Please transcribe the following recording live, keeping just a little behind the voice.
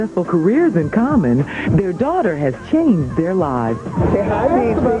successful careers in common, their daughter has changed their lives. Say hi,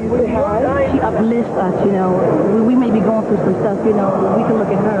 baby. Say hi. She uplifts us, you know. We may be going through some stuff, you know. We can look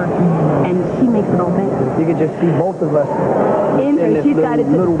at her, and she makes it all better. You can just see both of us In her, she's got it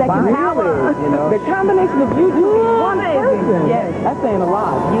to the second power. You know? The combination of you two is one person. Yes. That's saying a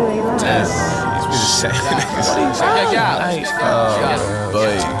lot. You ain't lying.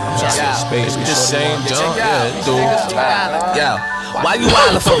 Just saying, why you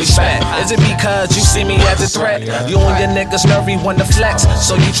wildin' for respect? Is it because you see me as a threat? You and your niggas nervy wanna flex,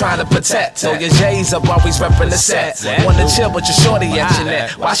 so you tryna protect. So your J's up always reppin' the set. Wanna chill but your shorty at your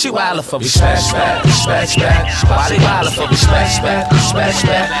neck. Why she wildin' for respect? Why they wildin' for respect? Why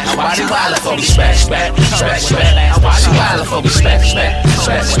they wildin' for respect? Why you wildin' for respect?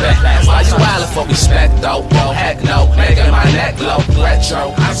 Why you wildin' for respect though? Heck no, nigga my neck low.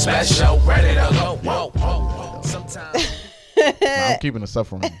 Retro, I'm special, ready to go. Whoa. Sometimes. I'm keeping the stuff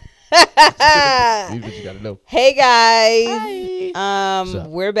from him. Here's what you gotta know. Hey guys.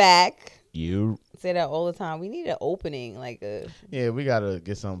 We're back. You Say that all the time. We need an opening, we gotta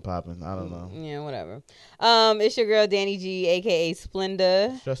get something popping. I don't know. Yeah, whatever. It's your girl Danny G, aka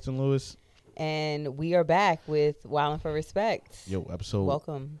Splenda, Justin Lewis. and we are back with Wildin' for Respect. Yo, episode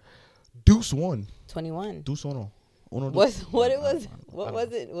Welcome. Deuce 1. 21. Deuce 1. What's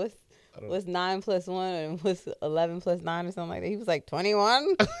 9 plus 1 and what's 11 plus 9 or something like that? He was like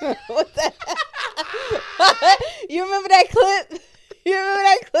 21. What's that? You remember that clip? He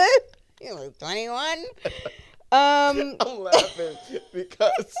was like 21. I'm laughing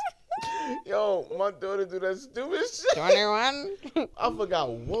because my daughter do that stupid shit. 21. I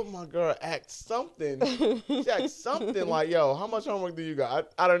forgot what my girl asked something. She asked something like, yo, how much homework do you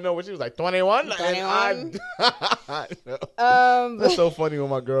got? I don't know what she was like, 21? 21. That's so funny when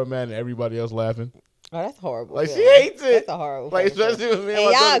my girl mad and everybody else laughing. Oh, that's horrible. Like, she hates it. That's a horrible. Like, especially with me and and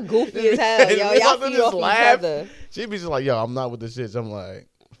my y'all daughter. goofy as hell. Yo, y'all feed off each other. She'd be just like, yo, I'm not with the shit. So I'm like,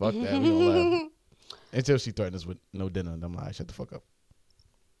 fuck that. We gonna laugh. Until she threatened us with no dinner. And I'm like, shut the fuck up.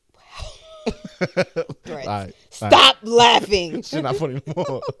 Right. Stop laughing. She's not funny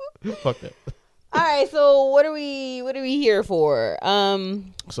anymore. Fuck that. All right, so what are we here for?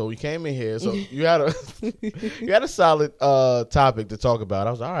 So we came in here. So you had a solid topic to talk about.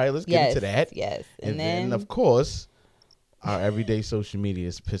 I was like, all right, let's get into that. Yes. And then of course our everyday social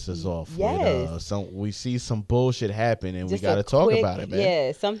medias piss us off. Yes. We see some bullshit happen and Just we gotta talk about it, man.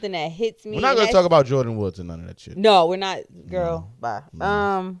 Yeah, something that hits me. We're not gonna talk about Jordan Woods and none of that shit. No, we're not, girl. No. Bye.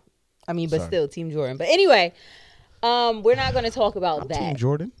 But Sorry. still, Team Jordan. But anyway, we're not going to talk about that. Team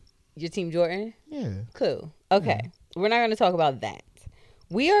Jordan. Your Team Jordan? Yeah. Cool. Okay. Yeah. We're not going to talk about that.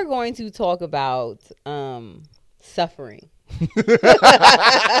 We are going to talk about suffering.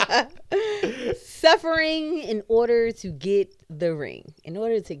 Suffering in order to get the ring. In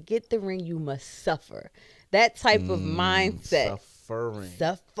order to get the ring, you must suffer. That type of mindset.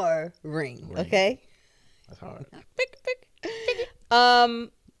 Suffering. Okay? That's hard.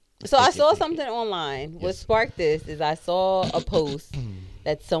 So I saw something online. What sparked this is I saw a post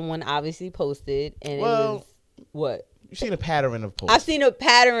that someone obviously posted, and it was what? You've seen a pattern of posts. I've seen a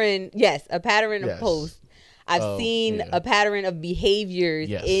pattern. Yes, a pattern of posts. I've seen a pattern of behaviors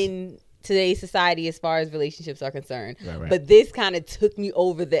in today's society as far as relationships are concerned. Right. But this kind of took me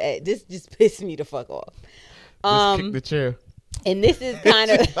over the edge. This just pissed me the fuck off. Just kick the chair. And this is kind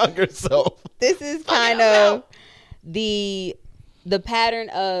of this is kind of the pattern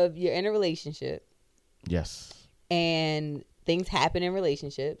of you're in a relationship. Yes. And things happen in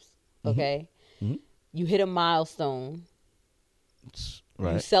relationships. Okay. Mm-hmm. You hit a milestone.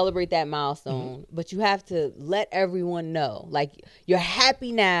 Right. You celebrate that milestone, but you have to let everyone know. Like, you're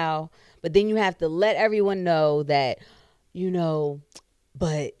happy now, but then you have to let everyone know that,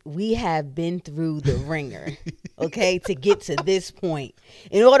 but we have been through the ringer, okay, to get to this point.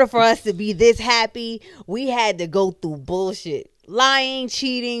 In order for us to be this happy, we had to go through bullshit. Lying,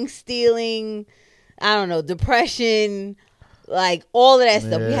 cheating, stealing, depression, like all of that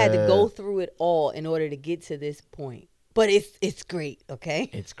stuff. We had to go through it all in order to get to this point. But it's great, okay?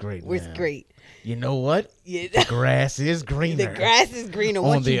 It's great. It's great. You know what? Yeah. The grass is greener. The grass is greener on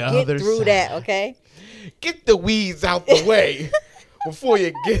once the you get other through side. that, okay? Get the weeds out the way before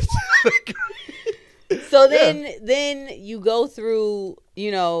you get to the green. So then you go through,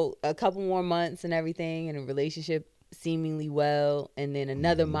 a couple more months and everything, and a relationship seemingly well, and then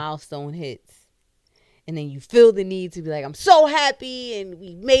another milestone hits. And then you feel the need to be like, I'm so happy and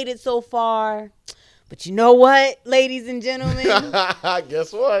we made it so far. But you know what, ladies and gentlemen?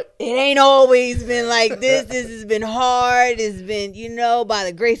 Guess what? It ain't always been like this. This has been hard. It's been, by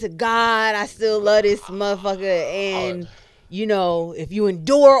the grace of God, I still love this motherfucker. And you know, if you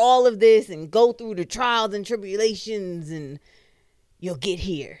endure all of this and go through the trials and tribulations, and you'll get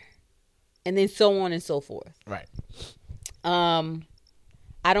here, and then so on and so forth. Right.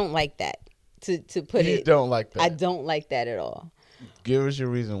 I don't like that. To put it, you don't like that. I don't like that at all. Give us your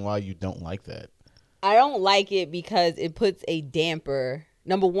reason why you don't like that. I don't like it because it puts a damper.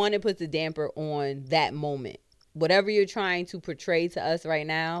 Number one, it puts a damper on that moment. Whatever you're trying to portray to us right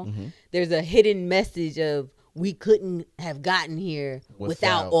now, there's a hidden message of we couldn't have gotten here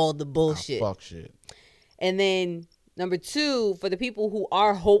without all the bullshit. Fuck shit. And then number two, for the people who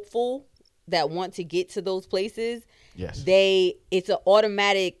are hopeful that want to get to those places, yes, it's an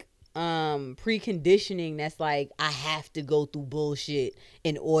automatic preconditioning that's like, I have to go through bullshit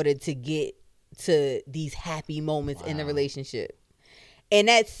in order to get to these happy moments in the relationship. And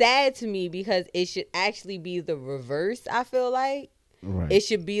that's sad to me because it should actually be the reverse, I feel like. Right. It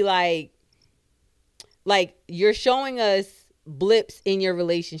should be like you're showing us blips in your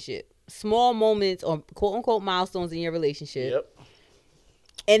relationship, small moments or quote unquote milestones in your relationship. Yep.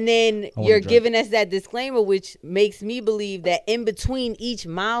 And then you're giving us that disclaimer, which makes me believe that in between each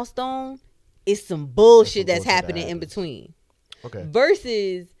milestone is some bullshit that's happening in between. Okay.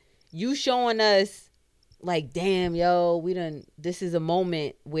 Versus you showing us like, damn, yo, this is a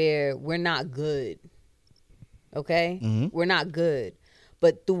moment where we're not good. Okay? Mm-hmm. We're not good.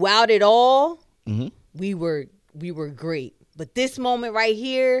 But throughout it all, we were great. But this moment right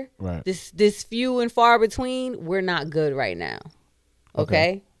here, this few and far between, we're not good right now.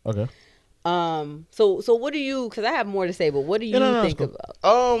 Okay. So what do you? Because I have more to say, but what do you think about?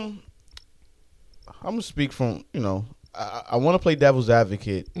 I'm gonna speak from I want to play devil's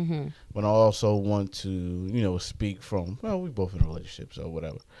advocate, but I also want to speak from we both in a relationship, so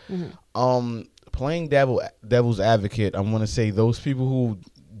whatever. Playing devil's advocate, I want to say those people who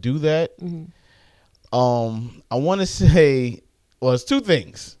do that. I want to say, well, it's two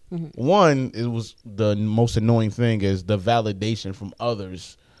things. One, it was the most annoying thing is the validation from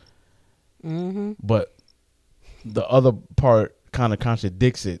others. But the other part kind of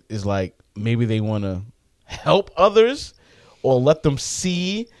contradicts it. Is like maybe they want to help others or let them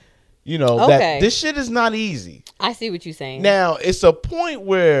see, that this shit is not easy. I see what you're saying. Now, it's a point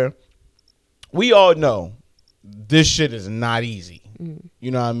where we all know this shit is not easy.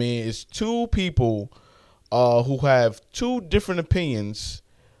 You know what I mean? It's two people who have two different opinions,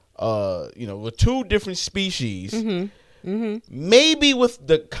 with two different species, maybe with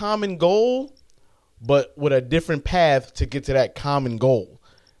the common goal, but with a different path to get to that common goal.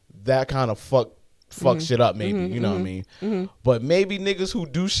 That kind of fuck shit up, maybe. You know what I mean? But maybe niggas who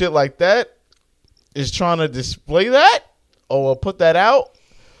do shit like that is trying to display that or put that out.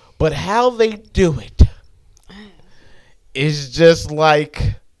 But how they do it is just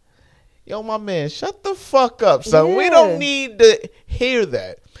like, yo, my man, shut the fuck up, son. Yeah. We don't need to hear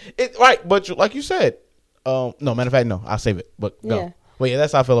that. But like you said, no, matter of fact, no, I'll save it. But go. Yeah. Well, yeah,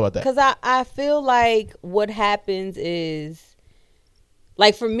 that's how I feel about that. Because I feel like what happens is,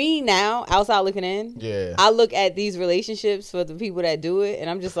 like for me now, outside looking in, I look at these relationships for the people that do it, and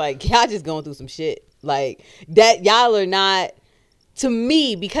I'm just like, y'all just going through some shit. Like, that y'all are not, to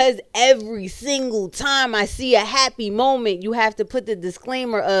me, because every single time I see a happy moment, you have to put the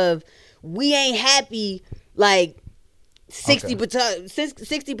disclaimer of, we ain't happy like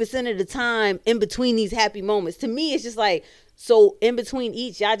 60% of the time in between these happy moments. To me, it's just like, so in between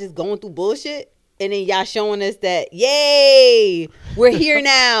each, y'all just going through bullshit, and then y'all showing us that, yay, we're here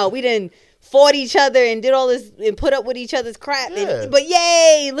now. We done fought each other and did all this and put up with each other's crap. Yeah. But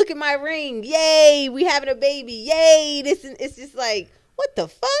yay, look at my ring. Yay, we having a baby. Yay, this is, it's just like, what the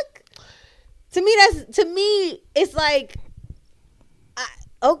fuck? To me, it's like,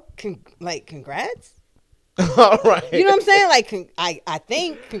 congrats. All right. You know what I'm saying? Like, I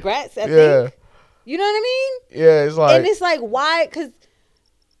think congrats. I think. You know what I mean? Yeah, it's like, and it's like, why? Because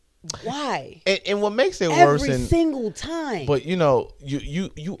why? And what makes it worse every single time. But you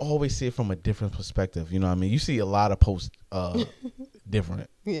always see it from a different perspective. You know what I mean? You see a lot of posts different.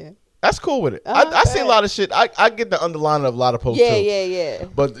 Yeah. That's cool with it. I see a lot of shit. I get the underlining of a lot of posts too. Yeah.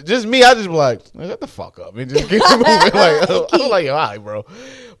 But just me, I just be like, shut the fuck up and just get moving. I'm like, all right, bro.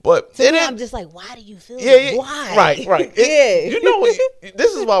 But so I'm just like, why do you feel like, why? Right.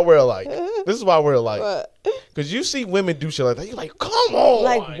 This is why we're alike. Because you see women do shit like that. You're like, come on.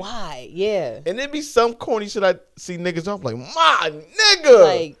 Like, why? Yeah. And it be some corny shit I see niggas off like, my nigga.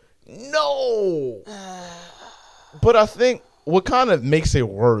 Like, no. But I think what kind of makes it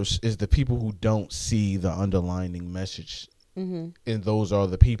worse is the people who don't see the underlining message. And those are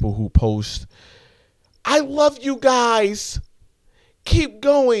the people who post, I love you guys. Keep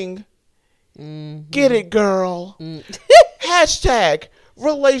going. Get it, girl. hashtag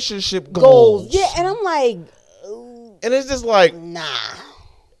relationship goals. Yeah, and I'm like, And it's just like, nah,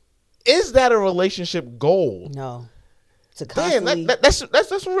 is that a relationship goal? no. To Damn, constantly,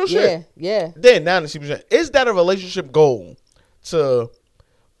 that's some real shit. yeah. Then now that is that a relationship goal to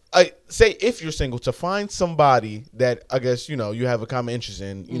say if you're single to find somebody that I guess you have a common interest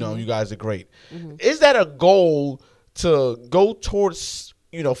in, you guys are great. Is that a goal to go towards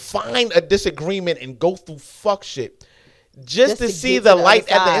find a disagreement and go through fuck shit just to see the light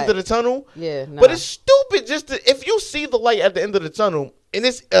at the end of the tunnel? Yeah, nah. But it's stupid if you see the light at the end of the tunnel and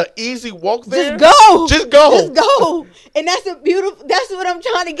it's an easy walk there. Just go. And that's what I'm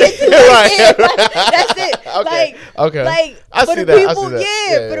trying to get to. Right. That's it. Okay. Like I for see the that. people, I see that.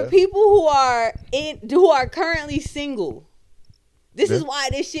 yeah, for the people who are currently single. This is why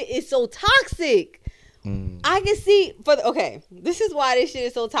this shit is so toxic. I can see this is why this shit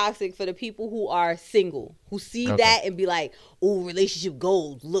is so toxic for the people who are single, who see that and be like, oh, relationship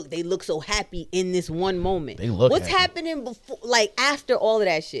goals. Look, they look so happy in this one moment. What's happening before, like after all of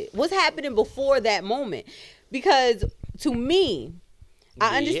that shit? What's happening before that moment? Because to me,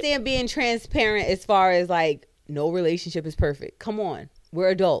 I understand being transparent as far as like, no relationship is perfect. Come on. We're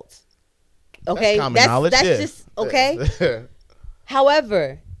adults. Okay? That's common knowledge. That's just, okay?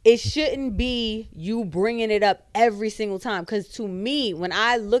 However, it shouldn't be you bringing it up every single time. Because to me, when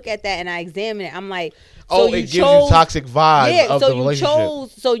I look at that and I examine it, I'm like, it gives you toxic vibes of the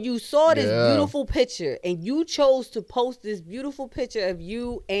relationship. So you saw this beautiful picture and you chose to post this beautiful picture of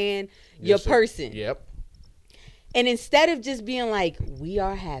you and your person. Yep. And instead of just being like, we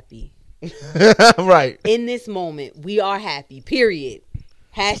are happy. Right. In this moment, we are happy, period.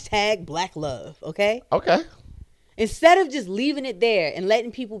 Hashtag Black Love, okay? Okay. Instead of just leaving it there and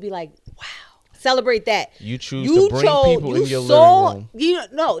letting people be like, wow, celebrate that. You choose to bring people in your living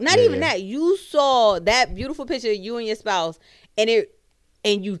room. Not even that. You saw that beautiful picture of you and your spouse and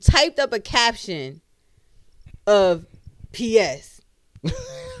you typed up a caption of PS.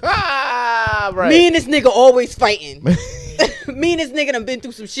 Right. Me and this nigga always fighting. Me and this nigga done been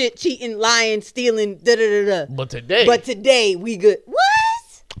through some shit, cheating, lying, stealing, da-da-da-da. But today we good. What?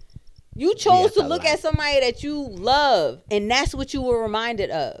 You chose to look at somebody that you love, and that's what you were reminded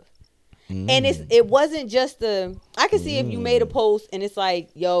of. And it wasn't just I can see if you made a post and it's like,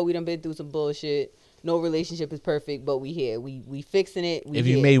 yo, we done been through some bullshit. No relationship is perfect, but we here. We fixing it. If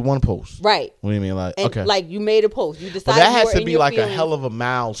you made one post. Right. What do you mean? Like, and okay. Like you made a post. You decided that has to be like feelings. A hell of a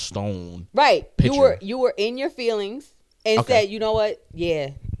milestone. Right. Picture. You were in your feelings and said, you know what?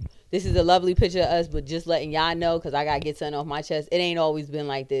 Yeah. This is a lovely picture of us, but just letting y'all know, because I got to get something off my chest. It ain't always been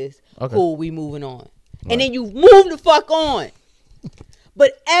like this. Okay. Cool, we moving on. Right. And then you move the fuck on.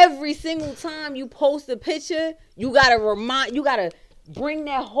 But every single time you post a picture, you got to bring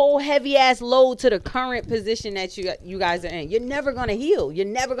that whole heavy ass load to the current position that you guys are in. You're never going to heal. You're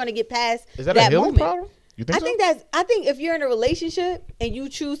never going to get past is that a healing moment. Problem? You think I think if you're in a relationship and you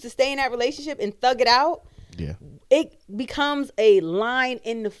choose to stay in that relationship and thug it out, yeah, it becomes a line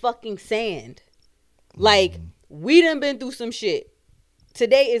in the fucking sand. Like, we done been through some shit.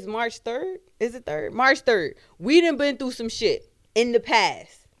 Today is March 3rd. Is it 3rd? March 3rd. We done been through some shit in the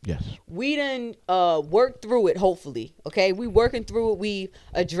past. Yes. We done worked through it, hopefully. Okay? We working through it. We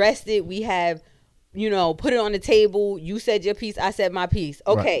addressed it. We have, put it on the table. You said your piece. I said my piece.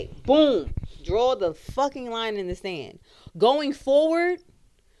 Okay. Right. Boom. Draw the fucking line in the sand. Going forward,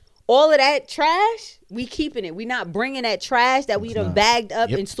 all of that trash, we keeping it. We not bringing that trash that we done bagged up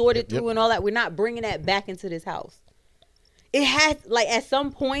and sorted through and all that. We're not bringing that back into this house. It has, like, at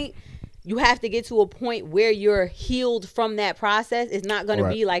some point, you have to get to a point where you're healed from that process. It's not going to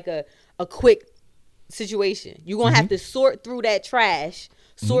be like a quick situation. You're going to have to sort through that trash,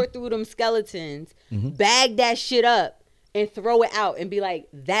 sort through them skeletons, bag that shit up, and throw it out and be like,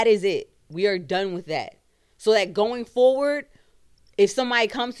 that is it. We are done with that. So that going forward, if somebody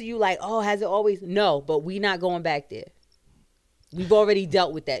comes to you like, oh, has it always? No, but we not going back there. We've already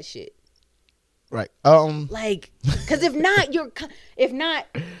dealt with that shit. Right. Like, because if not, it's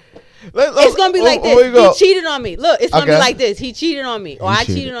going to be like this. He cheated on me. Look, it's going to be like this. He cheated on me. Or I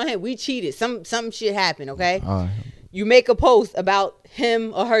cheated on him. We cheated. Some shit happened, okay? You make a post about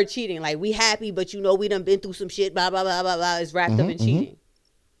him or her cheating. Like, we happy, but we done been through some shit, blah, blah, blah, blah, blah. It's wrapped up in cheating.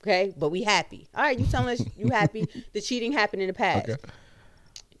 Okay? But we happy. All right, you telling us you happy. The cheating happened in the past. Okay.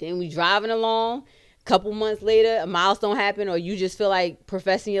 Then we driving along. A couple months later, a milestone happened, or you just feel like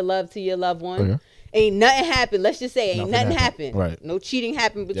professing your love to your loved one. Okay. Ain't nothing happened. Let's just say ain't nothing happened. Right. No cheating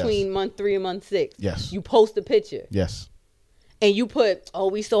happened between month 3 and month 6. Yes. You post a picture. Yes. and you put, oh,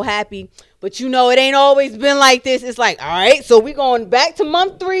 we so happy, but you know it ain't always been like this. It's like, all right, so we going back to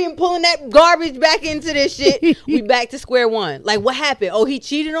month 3 and pulling that garbage back into this shit. We back to square one. Like, what happened? Oh, he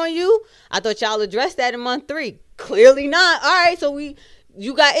cheated on you? I thought y'all addressed that in month 3. Clearly not. All right, so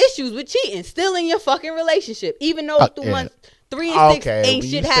you got issues with cheating, still in your fucking relationship, even though through month 3 and 6 ain't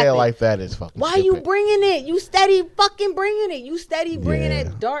shit happening. Say it like that is fucking Why stupid. You bringing it? You steady fucking bringing it. You steady bringing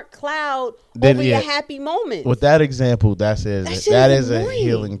that dark cloud over your happy moments. With that example, that is a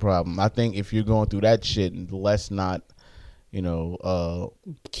healing problem. I think if you're going through that shit, let's not,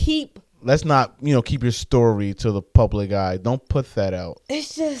 keep your story to the public eye. Don't put that out.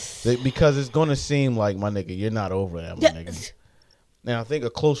 It's just because it's gonna seem like, my nigga, you're not over that, my nigga. And I think a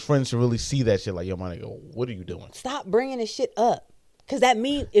close friend should really see that shit like, yo, my nigga, what are you doing? Stop bringing this shit up. Because that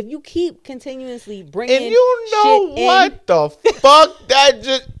means if you keep continuously bringing and you know shit what in, the fuck that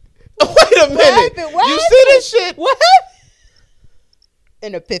just... Wait a minute. What you happened? see this shit? What happened?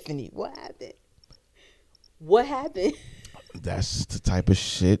 An epiphany. What happened? What happened? That's the type of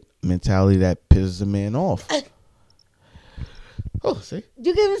shit mentality that pisses a man off. Oh, see?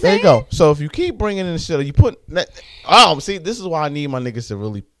 You get what I'm saying? There you go. So if you keep bringing in the shit, you put... see, this is why I need my niggas to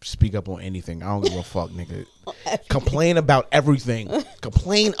really speak up on anything. I don't give a fuck, nigga. Complain about everything.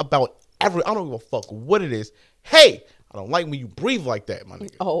 Complain about I don't give a fuck what it is. Hey, I don't like when you breathe like that, my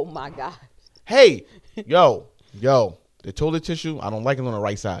nigga. Oh, my God. Hey, yo, the toilet tissue, I don't like it on the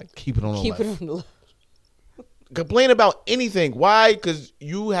right side. Keep it on the left. Keep it on the left. Complain about anything. Why? Because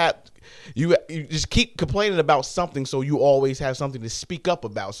you just keep complaining about something, so you always have something to speak up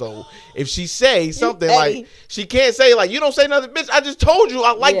about. So if she say something like, she can't say like, you don't say nothing, bitch. I just told you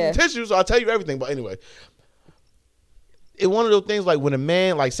I like the tissue, so I'll tell you everything. But anyway, it's one of those things like when a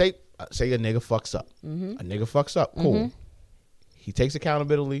man, like say a nigga fucks up. Mm-hmm. A nigga fucks up. Cool. Mm-hmm. He takes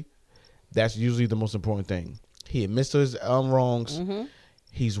accountability. That's usually the most important thing. He admits to his wrongs. Mm-hmm.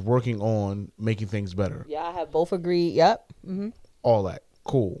 He's working on making things better. Yeah, I have both agreed. Yep. Mm-hmm. All that.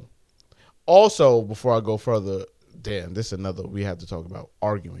 Cool. Also, before I go further, damn, this is another we have to talk about.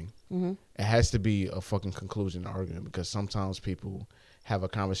 Arguing. Mm-hmm. It has to be a fucking conclusion to arguing, because sometimes people have a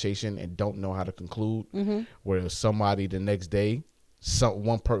conversation and don't know how to conclude. Mm-hmm. Whereas somebody the next day,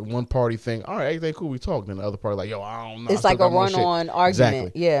 one party think, all right, everything cool, we talked, and the other party like, yo, I don't know. It's like a run-on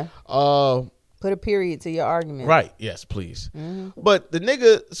argument. Exactly. Yeah. Put a period to your argument. Right. Yes, please. Mm-hmm. But the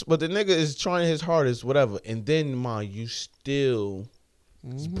nigga is trying his hardest, whatever. And then, you still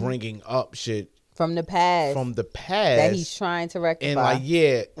is bringing up shit from the past that he's trying to rectify. And like,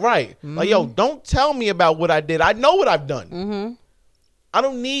 yeah, right. Mm-hmm. Like, yo, don't tell me about what I did. I know what I've done. Mm-hmm. I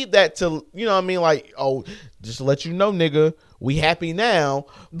don't need that to, you know what I mean? Like, oh, just to let you know, nigga, we happy now,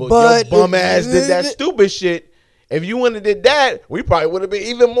 but your bum ass did that stupid shit. If you wouldn't have did that, we probably would have been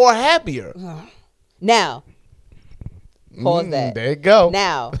even more happier. Now, pause that. There you go.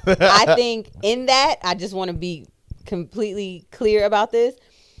 Now, I think in that, I just want to be completely clear about this.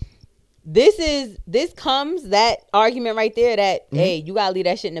 This comes, that argument right there that, hey, you got to leave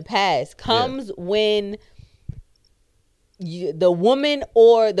that shit in the past, comes when the woman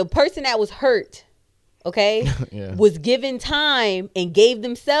or the person that was hurt, okay, was given time and gave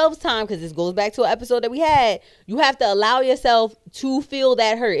themselves time, because this goes back to an episode that we had. You have to allow yourself to feel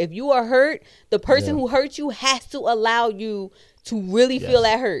that hurt. If you are hurt, the person who hurt you has to allow you to really feel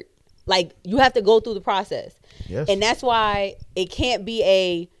that hurt. Like, you have to go through the process. Yes. And that's why it can't be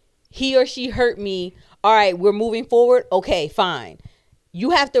a he or she hurt me, all right, we're moving forward, okay, fine. You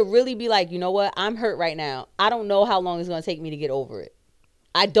have to really be like, you know what, I'm hurt right now. I don't know how long it's going to take me to get over it.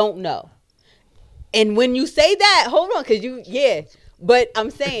 I don't know. And when you say that, hold on, because but I'm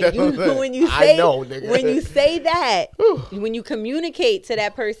saying, when you say that, when you communicate to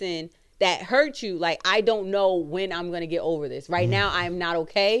that person that hurt you, like, I don't know when I'm going to get over this. Right now, I'm not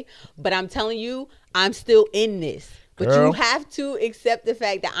okay, but I'm telling you, I'm still in this. But you have to accept the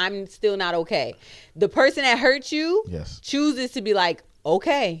fact that I'm still not okay. The person that hurt you chooses to be like,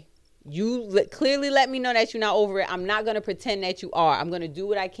 okay, you clearly let me know that you're not over it. I'm not going to pretend that you are. I'm going to do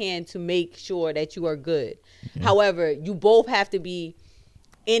what I can to make sure that you are good. Yeah. However, you both have to be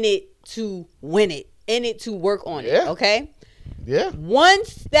in it to win it, in it to work on it, okay? Yeah.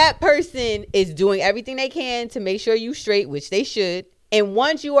 Once that person is doing everything they can to make sure you straight, which they should, and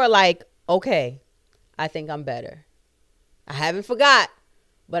once you are like, okay, I think I'm better. I haven't forgot,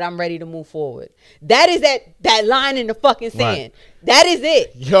 but I'm ready to move forward. That is that line in the fucking sand. Right. That is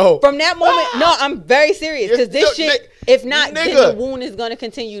it. Yo. From that moment, no, I'm very serious because this shit, if not, then nigga. the wound is going to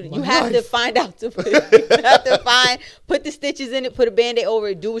continue. You have to find out to put, put the stitches in it, put a Band-Aid over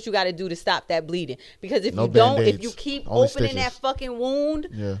it, do what you got to do to stop that bleeding. Because if No you don't, Band-Aids, if you keep only opening that stitches. fucking wound,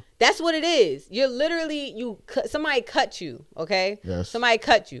 Yeah. that's what it is. You're literally, somebody cut you, okay? Yes. Somebody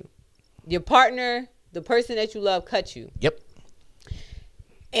cut you. Your partner, the person that you love, cut you. Yep.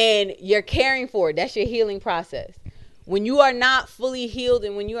 And you're caring for it. That's your healing process. When you are not fully healed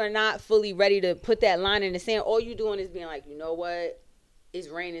and when you are not fully ready to put that line in the sand, all you're doing is being like, you know what? It's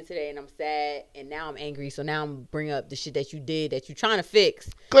raining today and I'm sad and now I'm angry. So now I'm bringing up the shit that you did that you're trying to fix.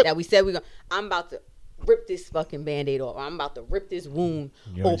 Clip. That we said I'm about to rip this fucking Band-Aid off. I'm about to rip this wound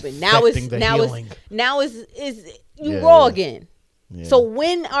open. Now it's you raw again. Yeah. So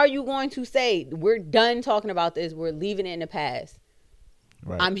when are you going to say we're done talking about this? We're leaving it in the past.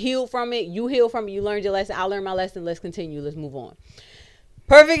 Right. I'm healed from it. You healed from it. You learned your lesson. I learned my lesson. Let's continue. Let's move on.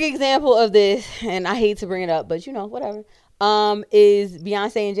 Perfect example of this, and I hate to bring it up, but whatever. Is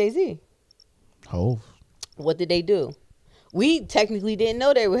Beyonce and Jay-Z. Oh. What did they do? We technically didn't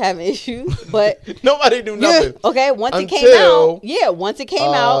know they were having issues, but nobody knew nothing. Okay, once it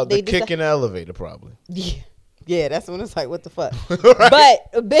came out, they kick in the elevator probably. Yeah, that's when it's like, what the fuck? Right. But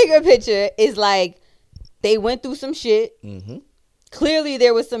a bigger picture is like they went through some shit. Mm-hmm. Clearly,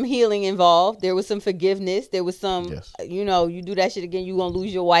 there was some healing involved. There was some forgiveness. There was some, you do that shit again, you gonna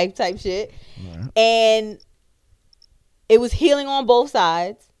lose your wife type shit. Right. And it was healing on both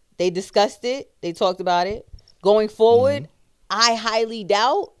sides. They discussed it. They talked about it. Going forward, I highly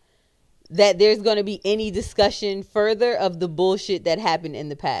doubt that there's going to be any discussion further of the bullshit that happened in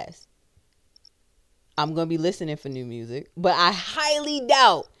the past. I'm going to be listening for new music, but I highly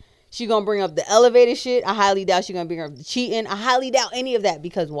doubt she's going to bring up the elevator shit. I highly doubt she's going to bring up the cheating. I highly doubt any of that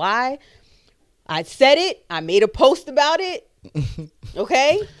because why? I said it. I made a post about it.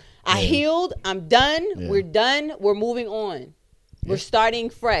 Okay? I healed. I'm done. Yeah. We're done. We're moving on. Yeah. We're starting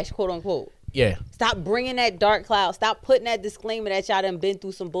fresh, quote unquote. Yeah. Stop bringing that dark cloud. Stop putting that disclaimer that y'all done been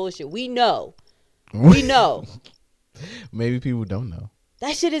through some bullshit. We know. We know. Maybe people don't know.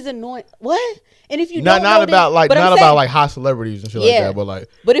 That shit is annoying. What? And if you don't know, about hot celebrities and shit like that,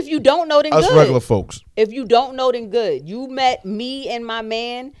 but if you don't know, then us good. Regular folks. If you don't know, then good. You met me and my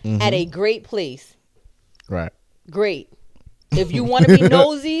man at a great place. Right. Great. If you want to be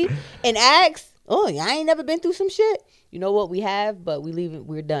nosy and ask, I ain't never been through some shit. You know what? We have, but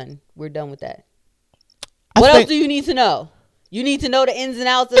we're done. We're done with that. What else do you need to know? You need to know the ins and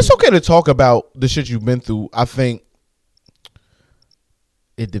outs. It's okay to talk about the shit you've been through. I think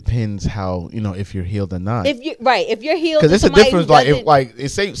it depends how, if you're healed or not. If you're healed, because it's a difference.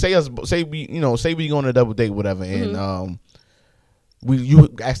 Say we go on a double date, whatever, and you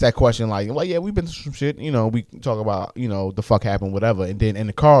ask that question like, well, yeah, we've been through some shit. We talk about the fuck happened, whatever, and then in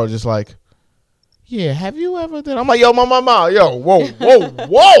the car, just like, yeah, have you ever done? I'm like, yo, mama, yo, whoa.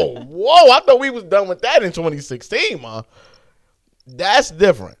 I thought we was done with that in 2016, ma. That's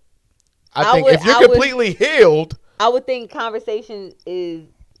different. I think if you're completely healed, I would think conversation is,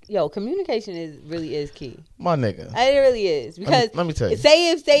 communication really is key. My nigga. It really is. Because let me tell you.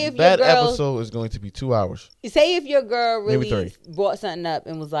 Say if that your girl, episode is going to be 2 hours. Say if your girl really brought something up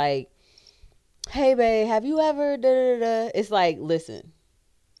and was like, hey, babe, have you ever da-da-da-da? It's like, listen.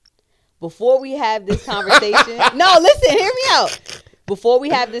 Before we have this conversation, no, listen, hear me out. Before we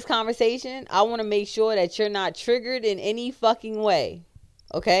have this conversation, I want to make sure that you're not triggered in any fucking way.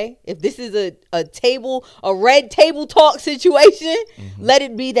 Okay? If this is a red table talk situation, let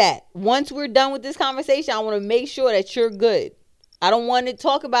it be that. Once we're done with this conversation, I want to make sure that you're good. I don't want to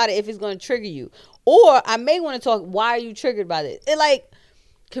talk about it if it's going to trigger you. Or I may want to talk, why are you triggered by this?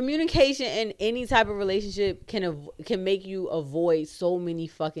 Communication in any type of relationship can make you avoid so many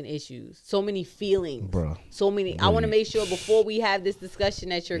fuking issues, so many feelings, bro. So many. I want to make sure before we have this discussion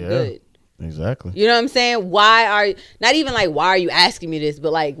that you're good. Exactly. You know what I'm saying? Why are you asking me this?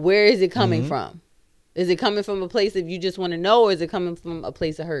 But where is it coming from? Is it coming from a place of you just want to know, or is it coming from a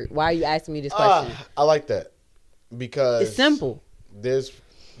place of hurt? Why are you asking me this question? I like that because it's simple. There's,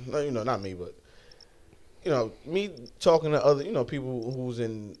 not me, but. Me talking to other, people who's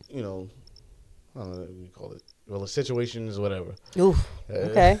in, I don't know what you call it, situations, whatever. Oof.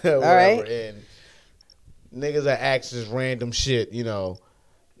 Okay. All right. And niggas that ask this random shit,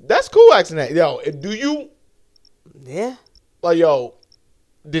 that's cool asking that. Yo, do you? Yeah.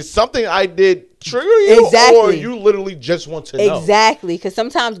 Did something I did trigger you? Exactly. Or you literally just want to know? Exactly. Because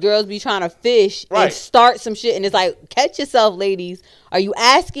sometimes girls be trying to fish and start some shit. And it's like, catch yourself, ladies. Are you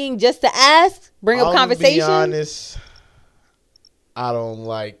asking just to ask? Bring up conversation? To be honest, I don't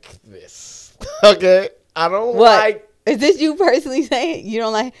like this. Okay? I don't What? like. Is this you personally saying? You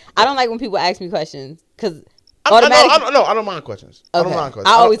don't like? I don't like when people ask me questions because I don't mind questions. I don't mind questions.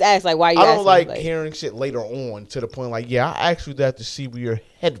 I always ask like, why you? I don't asking? like hearing shit later on to the point like, yeah, I asked you that to see where your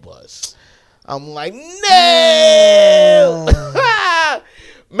head was. I'm like, no.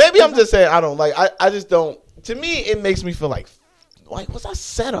 Maybe I'm just saying I don't like. I just don't. To me, it makes me feel like was I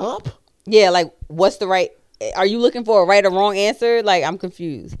set up? Yeah, like what's the right? Are you looking for a right or wrong answer? Like I'm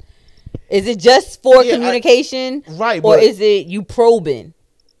confused. Is it just for communication, right? Or is it you probing?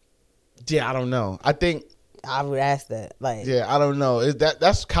 Yeah, I don't know. I think I would ask that. Like, yeah, I don't know.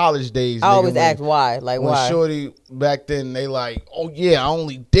 That's college days. I always ask why. Like, when why? Shorty back then, they like, oh yeah, I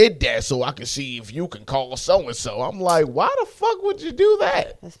only did that so I can see if you can call so and so. I'm like, why the fuck would you do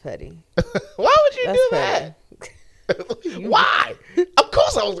that? That's petty. Why would you do that? Why? Of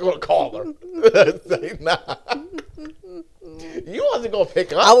course I was going to call her. Say, nah. You wasn't going to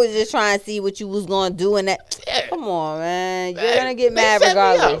pick up. I was just trying to see what you was going to do in that. Yeah. Come on, man. You're going to get mad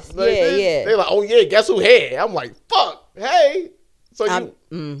regardless. Like, yeah. They're like, oh, yeah, guess who here? I'm like, fuck. Hey. So you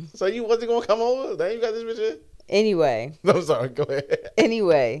wasn't going to come over? Then you got this bitch here? Anyway. I'm sorry. Go ahead.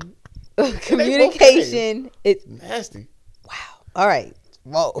 Anyway. Communication. It's nasty. Wow. All right.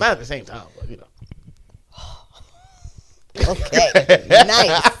 Whoa. Not at the same time, but you know. Okay.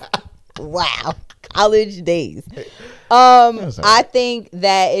 Nice. Wow. College days. I think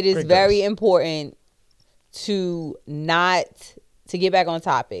that it is very important to get back on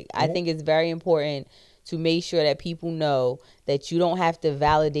topic. I think it's very important to make sure that people know that you don't have to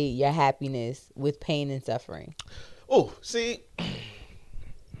validate your happiness with pain and suffering. Oh, see,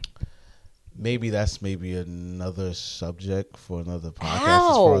 maybe that's another subject for another podcast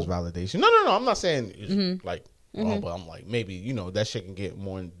as far as validation. No. I'm not saying it's like, but I'm like, maybe, that shit can get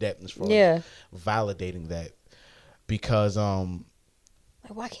more in depth as far as validating that. Because, like,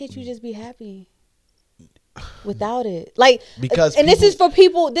 why can't you just be happy without it? Like, because this is for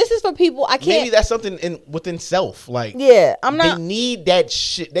people. I can't. Maybe that's something within self. Like, I'm not. They need that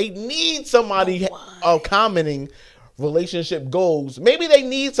shit. They need somebody commenting relationship goals. Maybe they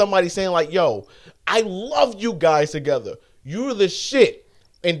need somebody saying like, yo, I love you guys together. You're the shit.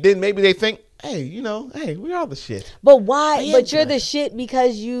 And then maybe they think, hey, we are the shit. But why? But you're the shit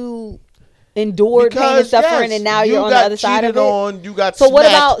because you endured pain and suffering, and now you're on the other side of it. You got so what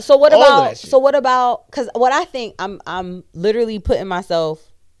about? Because what I think, I'm literally putting myself.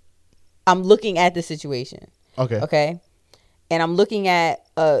 I'm looking at the situation. Okay, and I'm looking at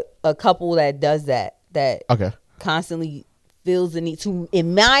a couple that does that. Constantly feels the need to,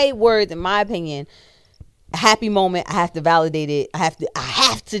 in my words, in my opinion, a happy moment, I have to validate it. I have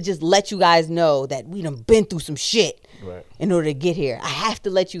to just let you guys know that we done been through some shit in order to get here. I have to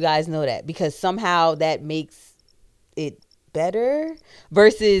let you guys know that, because somehow that makes it better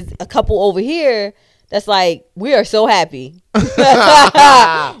versus a couple over here that's like, we are so happy. We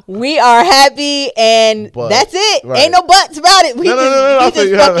are happy, and that's it. Right. Ain't no buts about it. We just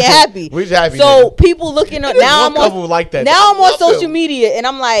fucking happy. We just happy. So people looking up now. I'm on social media, and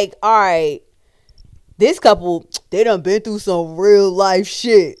I'm like, all right, this couple, they done been through some real life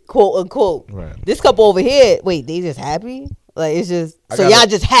shit, quote unquote. Right. This couple over here, wait, they just happy? Like, it's just y'all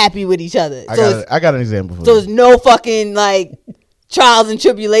just happy with each other. I got an example for you. So it's no fucking like trials and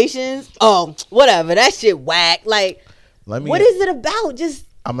tribulations. Oh, whatever. That shit whack. Like, what is it about? Just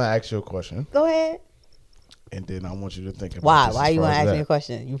I'm gonna ask you a question. Go ahead. And then I want you to think about this. Why you want to ask me a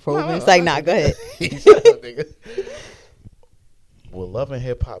question? You probing? It's like, nah, go ahead. Will Love and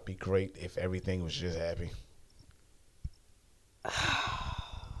Hip Hop be great if everything was just happy?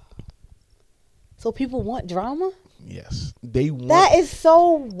 So people want drama? Yes, they want. That is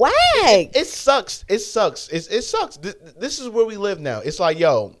so whack. It sucks. It sucks. It sucks. This is where we live now. It's like,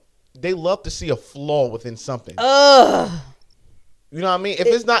 yo, they love to see a flaw within something. You know what I mean? If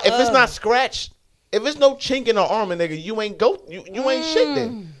it's not scratched, if it's no chink in the armor, nigga, you ain't shit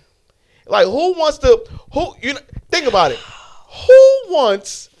then. Like, think about it. Who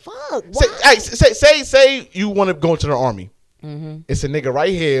wants? Fuck. Say you want to go into the army. Mm-hmm. It's a nigga right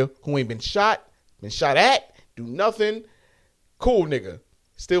here who ain't been shot at, do nothing. Cool nigga,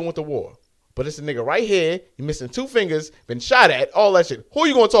 still went to war. But it's a nigga right here. He missing 2 fingers, been shot at, all that shit. Who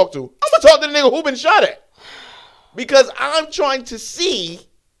you gonna talk to? I'm gonna talk to the nigga who been shot at, because I'm trying to see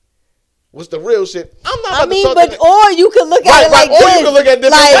what's the real shit. I'm not. Or you could look at it like this. Or you can look at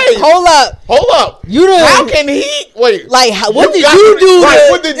this like, hold up. How can he wait? Like, what did you do?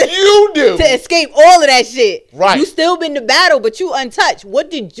 What did you do to escape all of that shit? Right. You still been to battle, but you untouched. What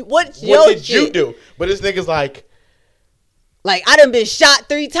did you do? But this nigga's like, I done been shot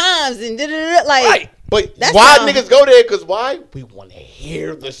 3 times and like. Right. But That's why how- niggas go there? Because why? We want to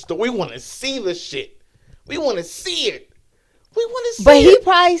hear the story. We want to see the shit. We want to see it. We want to see But he it.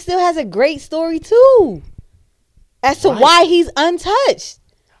 probably still has a great story too, as to Right. why he's untouched.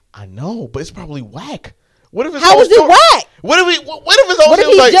 I know, but it's probably whack. What if it's How whole is it story- whack? What if his whole What if shit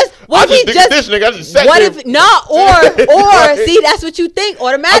was he like, just? What I if he think just? this nigga, I just sat What there. if or see? That's what you think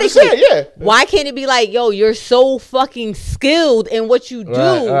automatically. I'm just saying, yeah. Why can't it be like, yo, you're so fucking skilled in what you do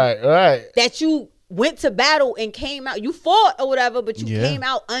Right. that you went to battle and came out. You fought or whatever, but you Yeah. came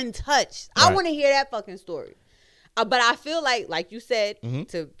out untouched. I Right. want to hear that fucking story. But I feel like you said, Mm-hmm.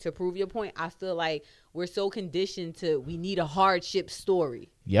 to prove your point, I feel like we're so conditioned to we need a hardship story.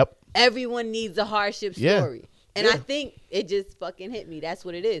 Yep. Everyone needs a hardship Yeah. story. And Yeah. I think it just fucking hit me. That's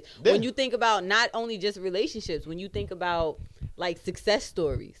what it is. Yeah. When you think about not only just relationships, when you think about like success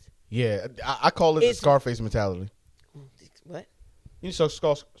stories. Yeah, I call it the It's- Scarface mentality. What? You saw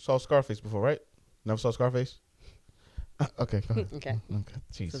Scarface before, right? Never saw Scarface? Okay, go ahead. Okay. Okay,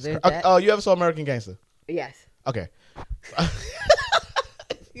 Jesus. there's Christ. that. Oh, you ever saw American Gangster? Yes. Okay.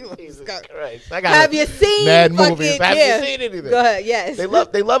 Jesus Christ. Have you seen mad fucking, movies? Have yeah. you seen anything? Go ahead. Yes. They love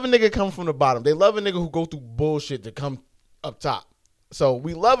a nigga come from the bottom. They love a nigga who go through bullshit to come up top. So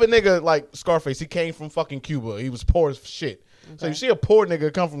we love a nigga like Scarface. He came from fucking Cuba. He was poor as shit. So you see a poor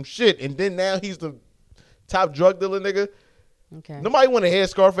nigga come from shit, and then now he's the top drug dealer nigga. Okay. Nobody want to hear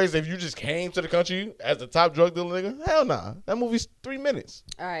Scarface if you just came to the country as the top drug dealer nigga. Hell nah. That movie's 3 minutes.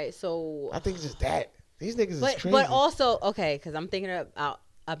 All right. So, I think it's just that. These niggas is crazy. but also okay, because I'm thinking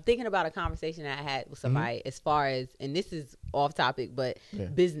about a conversation that I had with somebody as far as, and this is off topic, but Yeah.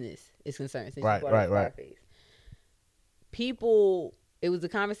 business is concerned. Since you Right, brought up right. Scarface. People, it was a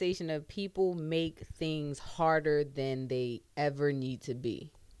conversation of people make things harder than they ever need to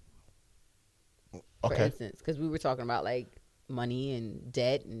be. For Okay. instance, because we were talking about like money and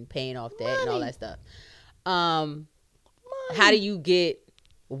debt and paying off debt and all that stuff. How do you get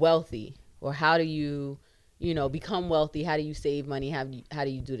wealthy, or how do you, become wealthy? How do you save money? How do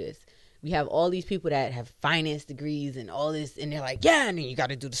you do this? We have all these people that have finance degrees and all this, and they're like, yeah, and then you got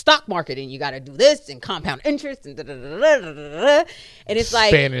to do the stock market, and you got to do this and compound interest and and it's like,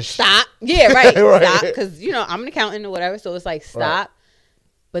 Spanish. stop. Yeah, right. Right. Stop, because I'm an accountant or whatever, so it's like stop.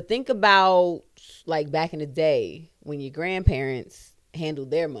 But think about like back in the day when your grandparents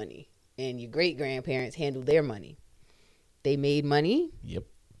handled their money and your great grandparents handled their money. They made money. Yep.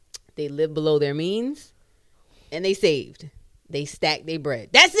 They lived below their means, and they saved. They stacked their bread.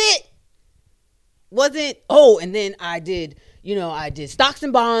 That's it. Wasn't, and then I did stocks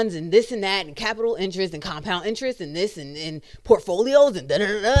and bonds and this and that and capital interest and compound interest and this and portfolios and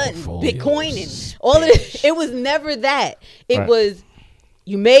and Bitcoin and all of it. It was never that. It Right. was,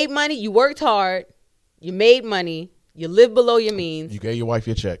 you made money, you worked hard, you made money, you lived below your means. You gave your wife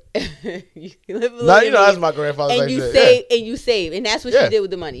your check. You live below Now your you know that's means. my grandfather's And like you shit. save, and you save, and that's what Yeah. she did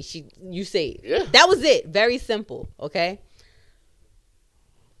with the money. You saved. Yeah. That was it. Very simple. Okay.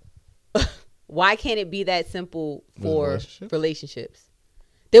 Why can't it be that simple for relationship? relationships?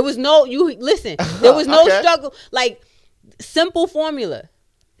 There was no There was no Okay. struggle. Like simple formula,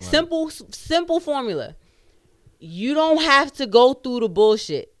 simple formula. You don't have to go through the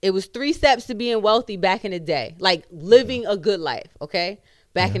bullshit. It was 3 steps to being wealthy back in the day, like living a good life. Okay,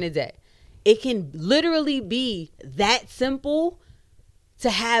 back in the day, it can literally be that simple to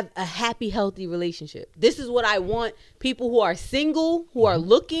have a happy, healthy relationship. This is what I want people who are single, who are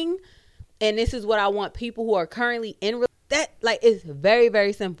looking, and this is what I want people who are currently in that. Like, it's very,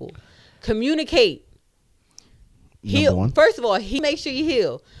 very simple. Communicate. Heal. one. First of all, make sure you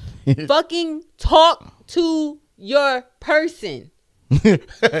heal. Fucking talk to your person.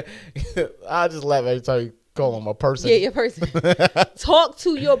 I just laugh every time you call him a person. Yeah, your person. Talk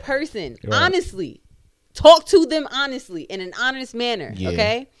to your person Right. honestly. Talk to them honestly in an honest manner. Yeah.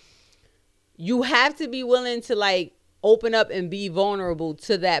 Okay. You have to be willing to like open up and be vulnerable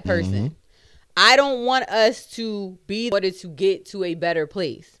to that person. Mm-hmm. I don't want us to be in order to get to a better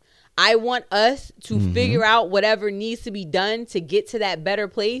place. I want us to Mm-hmm. figure out whatever needs to be done to get to that better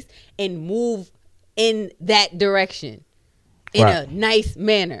place and move in that direction in Right. a nice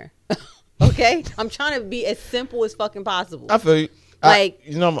manner. Okay? I'm trying to be as simple as fucking possible. I feel you. Like-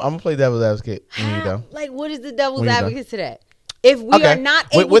 I'm gonna play devil's advocate when you How? done. Like, what is the devil's When you done. advocate to that? If we Okay. are not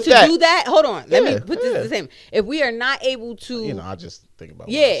With- able with to that- do that, hold on. Let Yeah, me put this yeah. the same. If we are not able to, I just think about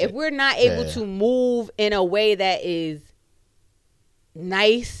yeah, if we're not able Yeah. to move in a way that is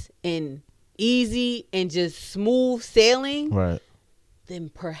nice and easy and just smooth sailing, right. then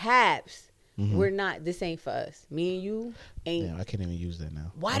perhaps we're not. This ain't for us. Me and you ain't. Yeah, I can't even use that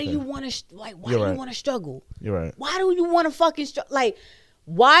now. Why do Okay. you want to Why You're do you right. want to struggle? You're right. Why do you want to fucking struggle? Like,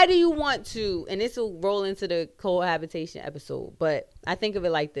 Why do you want to, and this will roll into the cohabitation episode, but I think of it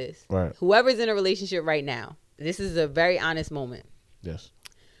like this. Right. Whoever's in a relationship right now, this is a very honest moment. Yes.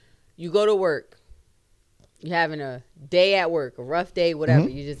 You go to work. You're having a day at work, a rough day, whatever.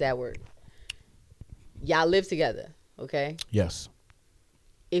 You're just at work. Y'all live together, okay? Yes.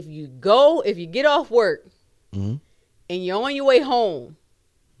 If you get off work and you're on your way home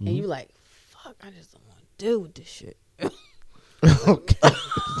and you like, fuck, I just don't want to deal with this shit. Okay.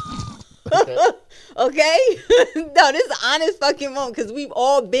 Okay? No, this is an honest fucking moment because we've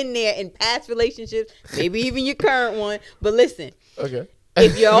all been there in past relationships, maybe even your current one. But listen. Okay.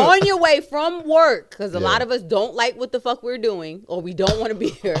 If you're on your way from work, because a lot of us don't like what the fuck we're doing, or we don't want to be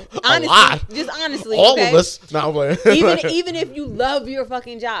here. Honestly, just honestly, all okay? of us. No, even if you love your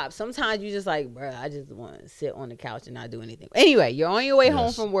fucking job, sometimes you just like, bro, I just want to sit on the couch and not do anything. Anyway, you're on your way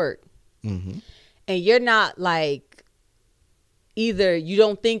home from work, and you're not like, either you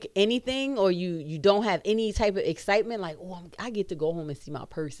don't think anything, or you don't have any type of excitement. Like, oh, I get to go home and see my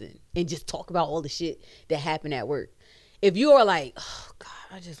person and just talk about all the shit that happened at work. If you are like, oh God,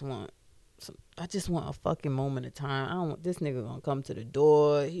 I just want a fucking moment of time. I don't want this nigga gonna come to the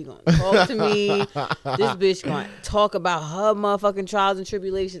door. He gonna talk to me. This bitch gonna talk about her motherfucking trials and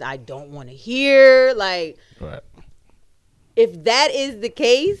tribulations I don't want to hear. Like, right. If that is the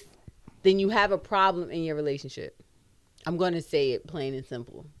case, then you have a problem in your relationship. I'm gonna say it plain and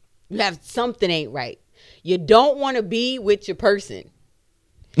simple. You have something ain't right. You don't want to be with your person.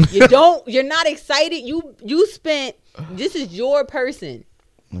 You're not excited. You spent, this is your person.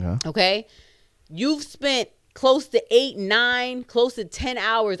 Yeah. Okay. You've spent close to 8, 9, close to 10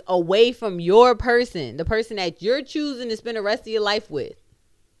 hours away from your person, the person that you're choosing to spend the rest of your life with.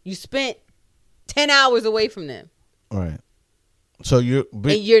 You spent 10 hours away from them. All right. So you're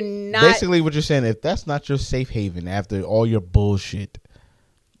not, basically what you're saying, if that's not your safe haven after all your bullshit,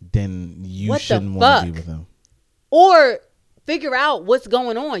 then you shouldn't want to be with them. Or figure out what's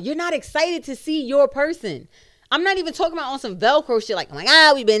going on. You're not excited to see your person. I'm not even talking about on some Velcro shit like,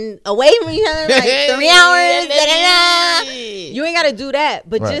 we've been away from each other like 3 hours. You ain't got to do that.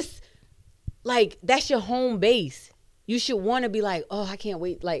 But just like, that's your home base. You should want to be like, oh, I can't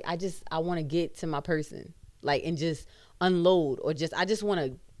wait. Like, I want to get to my person, like, and just unload, or I just want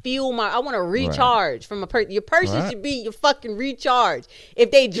to I want to recharge from a person. Your person should be your fucking recharge. If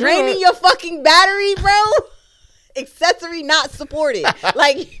they draining your fucking battery, bro, accessory not supported.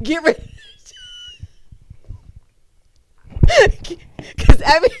 Like, get rid. Because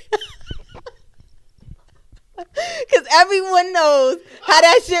everyone knows how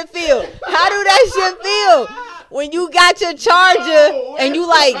that shit feel. How do that shit feel when you got your charger and you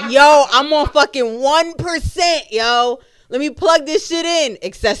like, yo, I'm on fucking 1%, yo. Let me plug this shit in.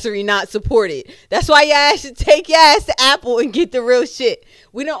 Accessory not supported. That's why your ass should take your ass to Apple and get the real shit.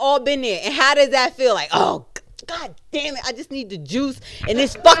 We done all been there. And how does that feel? Like, oh, God damn it, I just need the juice, and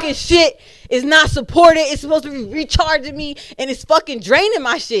this fucking shit is not supported. It's supposed to be recharging me, and it's fucking draining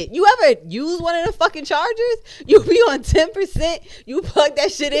my shit. You ever use one of the fucking chargers? You be on 10%, you plug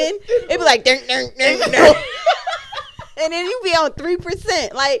that shit in, it be like, ding, ding, ding, ding. And then you be on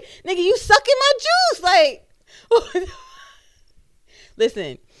 3%. Like, nigga, you sucking my juice. Like,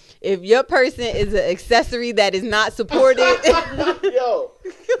 listen, if your person is an accessory that is not supported, yo,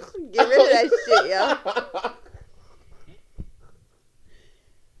 get rid of that shit, yo.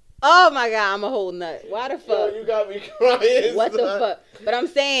 Oh my God, I'm a whole nut. Why the fuck? Yo, you got me crying. What the fuck? But I'm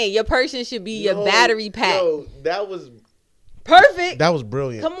saying your person should be your battery pack. Yo, that was perfect. That was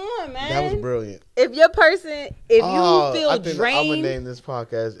brilliant. Come on, man. That was brilliant. If your person, if you feel drained, I'm gonna name this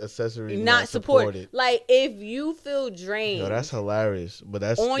podcast "Accessory Not Supported." Like, if you feel drained, yo, that's hilarious. But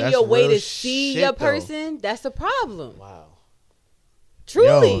that's on that's your way real to see your person, that's a problem. Wow.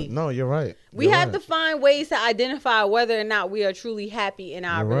 Truly. Yo, no, you're right. We have to find ways to identify whether or not we are truly happy in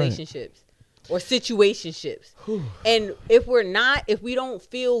our relationships or situationships. And if we're not, if we don't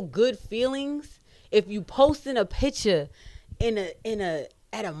feel good feelings, if you posting a picture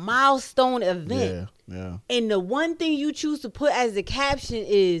at a milestone event, and the one thing you choose to put as the caption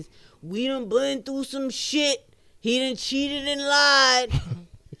is, we done been through some shit, he done cheated and lied,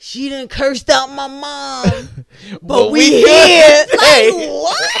 she done cursed out my mom, but we here. Like,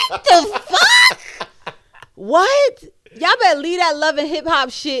 what the fuck? What? Y'all better leave that Love and Hip Hop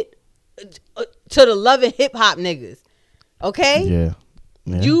shit to the Love and Hip Hop niggas. Okay? Yeah.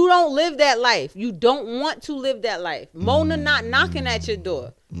 You don't live that life. You don't want to live that life. Mona not knocking at your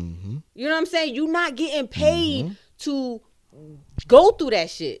door. Mm-hmm. You know what I'm saying? You not getting paid to go through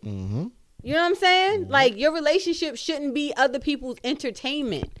that shit. Mm-hmm. You know what I'm saying? Like, your relationship shouldn't be other people's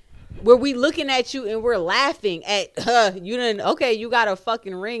entertainment. where we looking at you and we're laughing at you done okay, you got a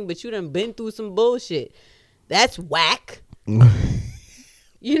fucking ring, but you done been through some bullshit. That's whack.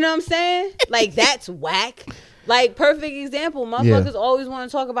 You know what I'm saying? Like, that's whack. Like, perfect example. Motherfuckers always want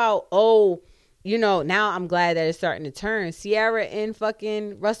to talk about, oh, you know, now I'm glad that it's starting to turn. Ciara and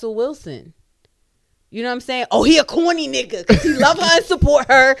fucking Russell Wilson. You know what I'm saying? Oh, he a corny nigga because he love her and support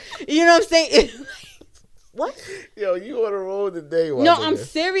her. You know what I'm saying? What? Yo, you on the road today? No, I'm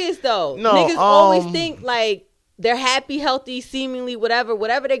serious though. No, niggas always think like they're happy, healthy, seemingly whatever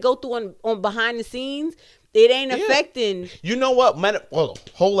they go through on behind the scenes. It ain't affecting. You know what? Man,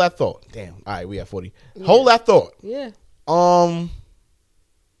 hold that thought. Damn. All right, we at 40. Yeah. Hold that thought. Yeah.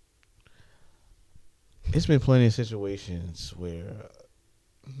 It's been plenty of situations where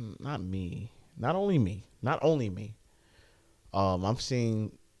not only me. I've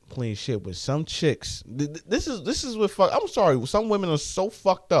seen plenty of shit with some chicks. This is what fuck. I'm sorry. Some women are so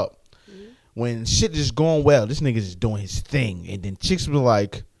fucked up when shit is going well. This nigga is doing his thing, and then chicks be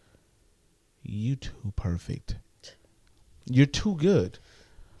like, "You too perfect. You're too good.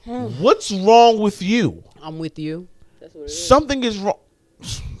 What's wrong with you?" I'm with you. That's what it is. Something is wrong.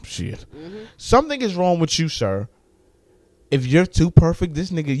 Shit. Something is wrong with you, sir. If you're too perfect,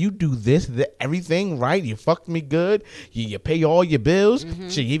 this nigga, you do this, everything right. You fucked me good. You pay all your bills.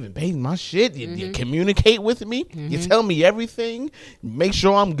 Shit, you even pay my shit. You communicate with me. You tell me everything. Make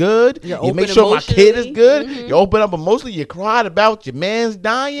sure I'm good. You make sure my kid is good. You open up emotionally. You cried about your man's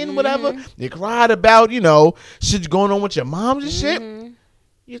dying, whatever. You cried about, shit going on with your moms and shit.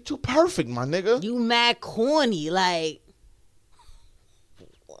 You're too perfect, my nigga. You mad corny. Like,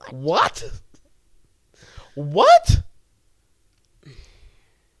 what? What?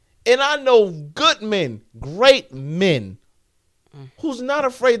 And I know good men, great men, who's not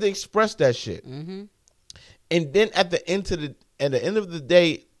afraid to express that shit. And then at the end of the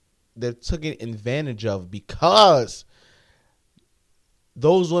day, they're taken advantage of because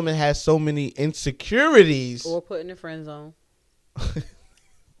those women have so many insecurities. Or put in the friend zone.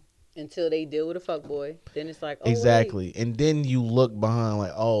 Until they deal with a fuckboy. Then it's like, oh, exactly. Wait. And then you look behind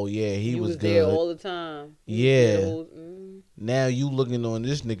like, oh, yeah, he was good. There all the time. Now you looking on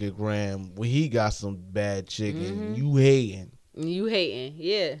this nigga gram where he got some bad chick and you hating.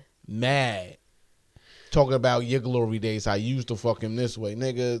 Yeah. Mad. Talking about your glory days. I used to fuck him this way.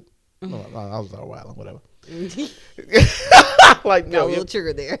 Nigga. No, I was all wild, whatever. Like, got a little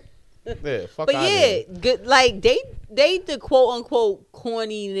trigger there. Yeah, fuck. But yeah, good. Like they the quote unquote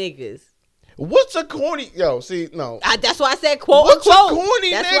corny niggas. What's a corny? Yo, see, no. That's why I said quote What's unquote. A corny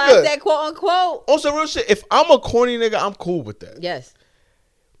That's nigga? why I said quote unquote. Also, real shit. If I'm a corny nigga, I'm cool with that. Yes.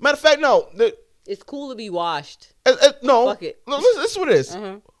 Matter of fact, no. It's cool to be washed. No. Fuck it. No, listen, this is what it is.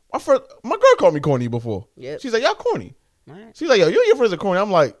 My girl called me corny before. Yep. She's like, y'all corny. Right. She's like, yo, you and your friends are corny.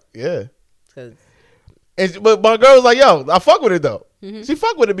 I'm like, yeah. But my girl was like, yo, I fuck with it though. She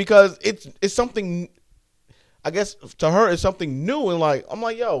fuck with it because it's something. I guess to her it's something new, and like I'm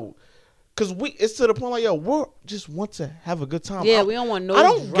like, yo, because it's to the point like, yo, we just want to have a good time. Yeah, we don't want no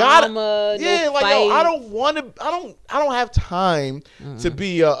drama. Yeah, like, yo, I don't want to. I don't have time to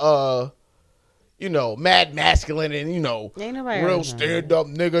be mad masculine and real stand up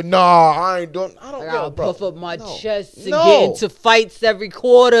nigga. Nah, I ain't doing. I'll puff up my chest and get into fights every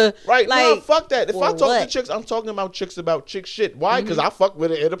quarter. Right? Like, no, fuck that. If I talk to chicks, I'm talking about chicks shit. Why? Because I fuck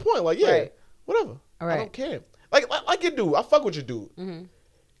with it at a point. Like, yeah, whatever. I don't care. Like your dude. I fuck with your dude.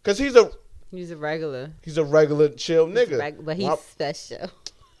 Because he's a regular. He's a regular chill nigga. But he's special.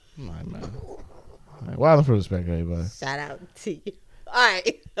 All right, man. All right, wild for respect, everybody. Shout out to you. All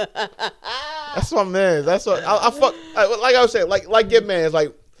right. That's my man. That's what I fuck. Like I was saying, like your man. It's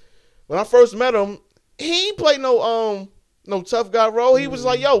like when I first met him, he ain't play no tough guy role. He was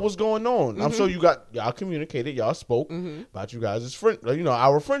like, yo, what's going on? I'm sure y'all communicated, y'all spoke about you guys' friend,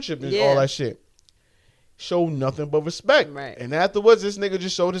 our friendship and all that shit. Show nothing but respect. Right. And afterwards, this nigga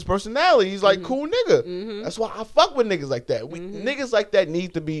just showed his personality. He's like, cool nigga. That's why I fuck with niggas like that. Niggas like that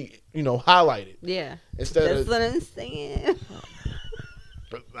need to be, highlighted. Yeah. That's what I'm saying.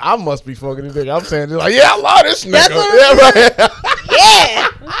 I must be fucking this nigga. I'm saying this like, yeah, I love this nigga. That's what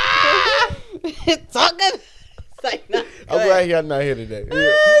Yeah. Talking. Like, I'm glad y'all not here today.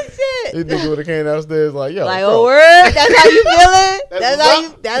 Shit. This nigga would have came downstairs like, yo. Like, bro. oh, word? That's how you feeling? That's how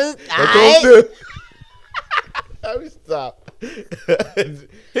you. That's all right. Let me stop.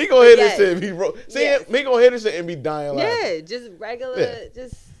 He gonna hit this shit and be he gonna hit this shit and be dying laughing. Yeah, just regular,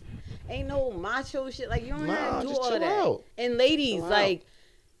 just ain't no macho shit. Like, you don't have to do all of that. Out. And ladies, like,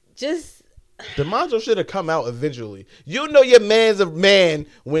 just the macho should have come out eventually. You know your man's a man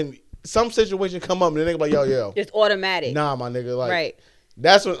when some situation come up and the nigga like, yo. it's automatic. Nah, my nigga, like, right.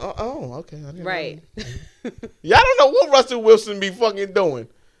 That's what. Oh, okay. I didn't Right. know. Y'all don't know what Russell Wilson be fucking doing.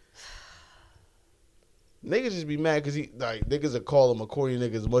 Niggas just be mad because niggas will call him a corny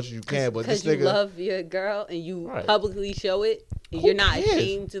nigga as much as you can, but this Because you nigga love your girl and you Right. publicly show it. And Who you're not cares?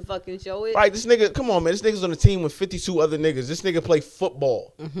 ashamed to fucking show it. Right, this nigga, come on, man. This nigga's on a team with 52 other niggas. This nigga play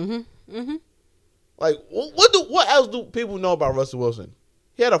football. Like, what else do people know about Russell Wilson?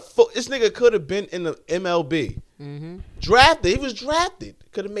 He had this nigga could have been in the MLB. Drafted. He was drafted.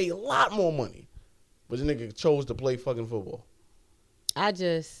 Could have made a lot more money. But this nigga chose to play fucking football. I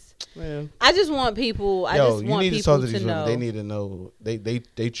just Man. want people. I Yo, just you want need to people talk to to these women. know. They need to know.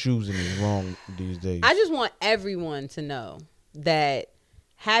 They choosing is wrong these days. I just want everyone to know that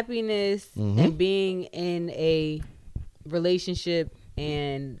happiness and being in a relationship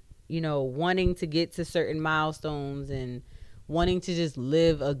and, wanting to get to certain milestones and wanting to just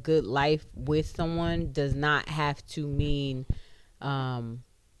live a good life with someone does not have to mean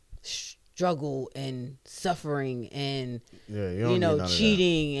struggle and suffering and Yeah, you don't need none of that.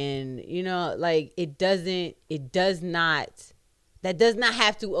 cheating and like it does not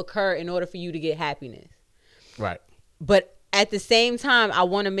have to occur in order for you to get happiness. Right. But at the same time, I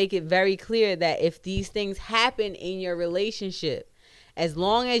want to make it very clear that if these things happen in your relationship, as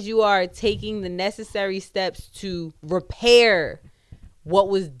long as you are taking the necessary steps to repair what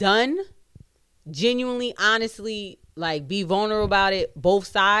was done, genuinely, honestly, like be vulnerable about it, both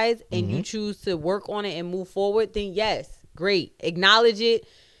sides, and you choose to work on it and move forward, then yes, great. Acknowledge it.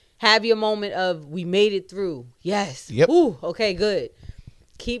 Have your moment of we made it through. Yes. Yep. Ooh, okay, good.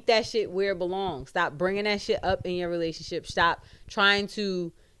 Keep that shit where it belongs. Stop bringing that shit up in your relationship. Stop trying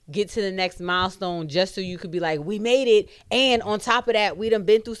to get to the next milestone just so you could be like, we made it. And on top of that, we done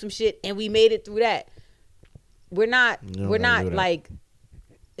been through some shit and we made it through that. We're not like,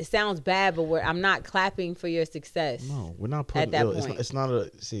 it sounds bad, but I'm not clapping for your success. No, we're not putting at that it's point. it's not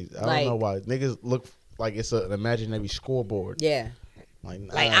a see. I Like- don't know why niggas look like it's an imaginary scoreboard. Yeah. Like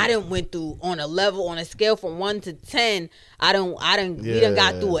I done went through on a scale from 1 to 10. We done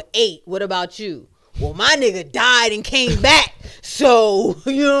got through an 8. What about you? Well, my nigga died and came back. So,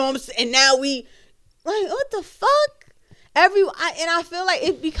 you know what I'm saying? And now we, like, what the fuck? I feel like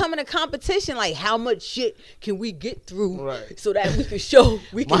it's becoming a competition. Like, how much shit can we get through Right. so that we can show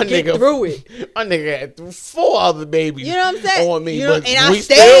we can get through it? My nigga had 4 other babies. You know what I'm saying? On me, You know, but and I we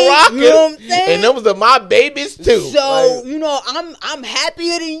stayed, still rocking. you know what I'm saying? And those are my babies too. So, Like, I'm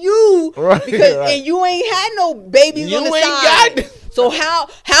happier than you. Right, Because right. and you ain't had no babies You on the ain't side. got- So how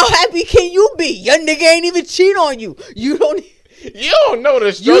happy can you be? Your nigga ain't even cheat on you. You don't know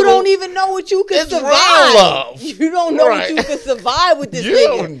the struggle. you don't even know what you can It's survive. real love. You don't know Right. what you can survive with this You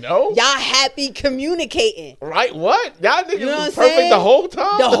nigga. don't know. Y'all happy communicating. Right? What? Y'all niggas You know what was I'm perfect saying? the whole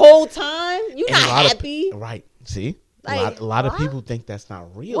time. The whole time? You And not a lot happy. right? See, Like, a lot of what? people think that's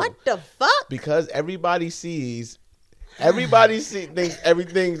not real. What the fuck? Because everybody thinks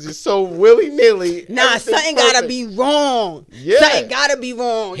everything's just so willy nilly. Nah, something gotta be wrong. Yeah. Something gotta be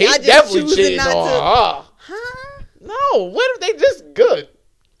wrong. He Y'all just definitely choosing cheated not on to. her. Huh? No, what if they just good?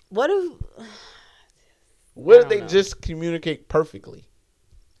 What if What if I they don't know. just communicate perfectly?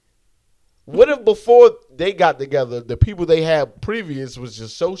 What if before they got together, the people they had previous was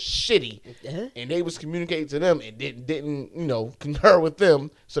just so shitty, and they was communicating to them and didn't concur with them,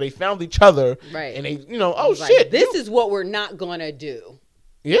 so they found each other, Right. And they like, shit, this is what we're not gonna do.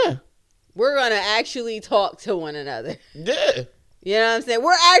 yeah, We're gonna actually talk to one another. yeah, You know what I'm saying?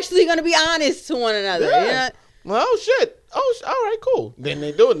 We're actually gonna be honest to one another. yeah. You know? Well, oh shit, all right, cool. Then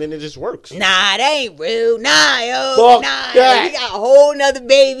they do it, and then it just works. Nah, that ain't real. Nah, yo. Fuck nah, that. he got a whole nother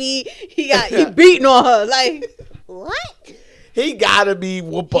baby. He beating on her. Like, what? He gotta be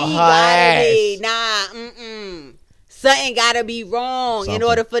whooping He her gotta be. ass. Nah, something gotta be wrong in Something.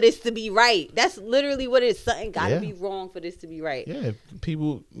 order for this to be right. That's literally what it is. Something gotta Yeah. be wrong for this to be right. Yeah,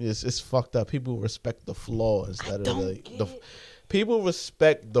 people, it's fucked up. People respect the flaw instead of don't the people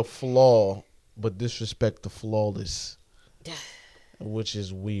respect the flaw, but disrespect the flawless, which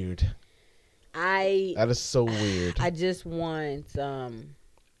is weird. That is so weird. I just want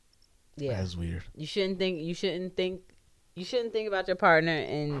yeah. That's weird. You shouldn't think about your partner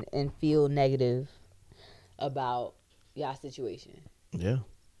and feel negative about your situation. Yeah.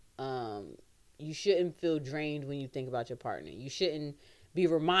 You shouldn't feel drained when you think about your partner. You shouldn't be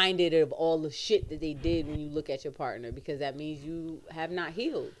reminded of all the shit that they did when you look at your partner, because that means you have not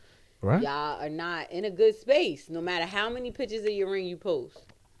healed. Right. Y'all are not in a good space, no matter how many pictures of your ring you post.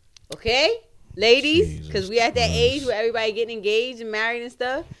 Okay? Ladies, because we at that Jesus age Christ. where everybody getting engaged and married and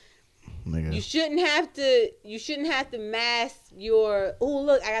stuff. Nigga. You shouldn't have to mask your, oh,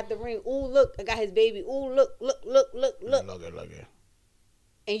 look, I got the ring. Oh, look, I got his baby. Oh, look. Look at.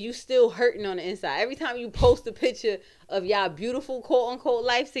 and you still hurting on the inside. Every time you post a picture of y'all beautiful quote unquote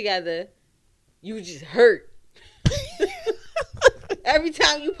life together, you just hurt. Every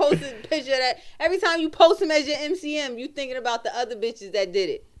time you post a picture of that, every time you post him as your MCM, you thinking about the other bitches that did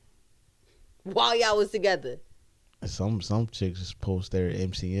it while y'all was together. Some chicks just post their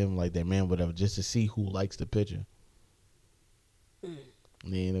MCM, like their man, whatever, just to see who likes the picture. You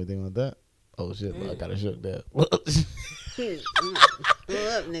ain't anything like that? Oh shit! I gotta shook that. Pull up,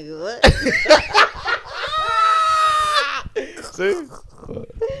 nigga. What? See?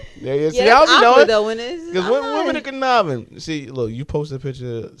 Yeah. See, Yeah, I that's be knowing awkward though when it's because women are conniving. See, look, you post a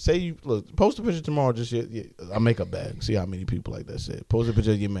picture. Say you post a picture tomorrow. Just your I makeup bag. See how many people like that shit. Post a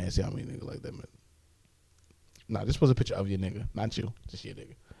picture of your man. See how many niggas like that man. Nah, just post a picture of your nigga, not you. Just your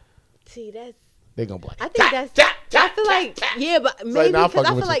nigga. See, that's. They gonna be like. I think that's. I feel like yeah, but maybe nah, I'm because I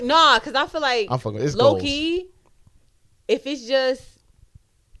fucking feel with like because I feel like I'm fucking. It's low goals. key. If it's just,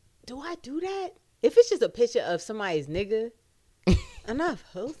 do I do that? If it's just a picture of somebody's nigga, I'm not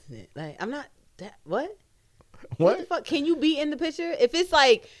posting it. Like I'm not that. What? What the fuck? Can you be in the picture? If it's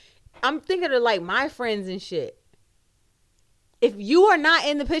like, I'm thinking of like my friends and shit. If you are not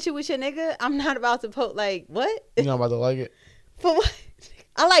in the picture with your nigga, I'm not about to post. Like what? You not about to like it? For what?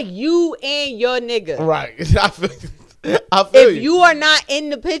 I like you and your nigga. Right. I feel if you are not in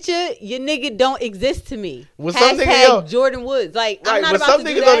the picture, your nigga don't exist to me. Well, some Hashtag Jordan Woods. Like, right, I'm not but about some to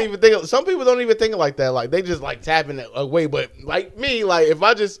niggas do don't that. even think. Some people don't even think like that. Like they just like tapping it away. But like me, like if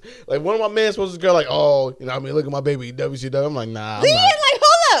I just like one of my men supposed to girl like, oh, you know, what I mean, look at my baby WCW. I'm like, nah. I'm Yeah, not. like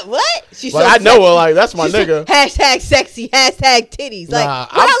hold up, what? She's Like so I know sexy. her. Like that's my She's nigga. Hashtag sexy. Hashtag titties. Like, Nah,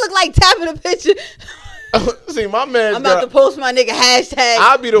 what I look like tapping a picture. See, my man's I'm about to post my nigga hashtag.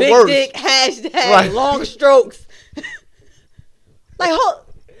 I'll be the big worst. Dick, hashtag Right. long strokes. Like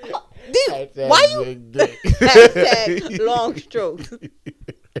dude, Hashtag why you big dick. hashtag long strokes?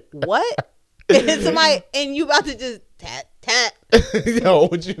 What? And somebody and you about to just tap. Yo,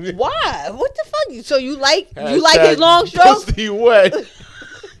 what you mean? Why? What the fuck? So you like Hashtag his long strokes? Pussy wet.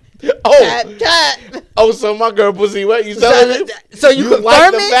 Oh, Tap. oh, so my girl pussy wet. You telling me? So you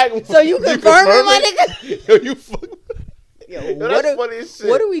like the confirming? fact- So you confirming, my nigga? Yo, you fuck. Yo, Yo, that's funny as shit.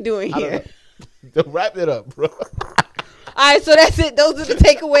 what are we doing I don't here? know. Wrap it up, bro. All right, so that's it. Those are the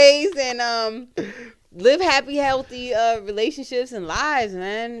takeaways, and live happy, healthy relationships and lives,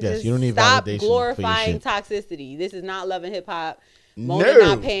 man. Yes, Just you don't need stop validation for your glorifying shit. toxicity. This is not Love and Hip Hop. Mona No.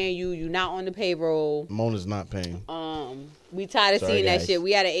 not paying you. You not on the payroll. Mona's not paying. We tired of Sorry, seeing that guys. shit.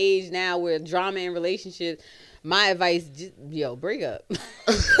 We at an age now where drama in relationships. My advice, break up.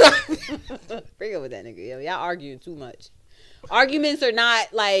 Break up with that nigga. Yo, y'all arguing too much. Arguments are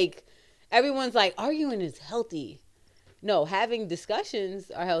not like everyone's like arguing is healthy. No, having discussions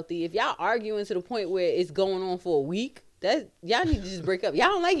are healthy. If y'all arguing to the point where it's going on for a week, that y'all need to just break up. Y'all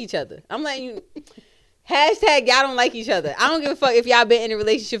don't like each other. I'm letting you. Hashtag y'all don't like each other. I don't give a fuck if y'all been in a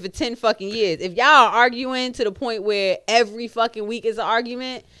relationship for 10 fucking years. If y'all are arguing to the point where every fucking week is an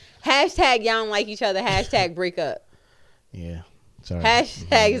argument, hashtag y'all don't like each other. Hashtag break up. Yeah. Sorry.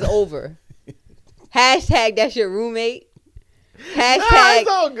 Hashtag is over. Hashtag that's your roommate. Nah, Hashtag it's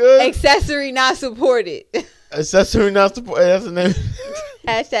all good. accessory not supported. Accessory not supported. That's the name.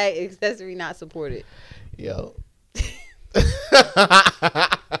 Hashtag accessory not supported. Yo.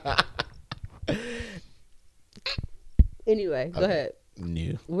 Anyway, go ahead.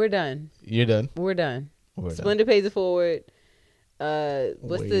 New. We're done. You're done. We're done. We're done. Splendor pays it forward. What's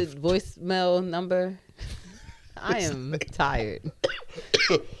Wave. the voicemail number? I am tired.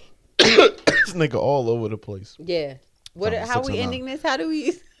 This nigga all over the place. Yeah. What? Oh, How we 609. ending this? How do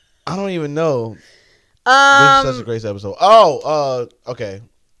we? I don't even know. This is such a great episode. Oh, okay.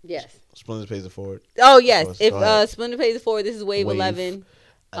 Yes. Splendor pays it forward. Oh yes. Go If ahead. Splendor pays it forward, this is wave Wave 11.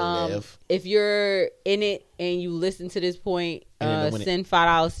 11. If you're in it and you listen to this point, And win it. send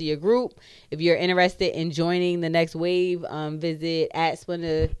 $5 to your group. If you're interested in joining the next wave, visit at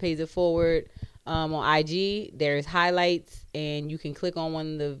Splendor Pays It Forward on IG. There's highlights, and you can click on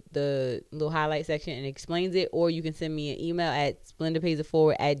one of the little highlight section and it explains it, or you can send me an email at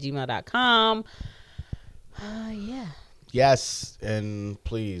splendorpaysitforward@gmail.com. Yeah. Yes, and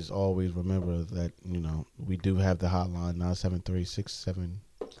please always remember that, you know, we do have the hotline 973-67.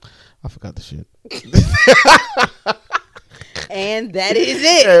 I forgot the shit. And that is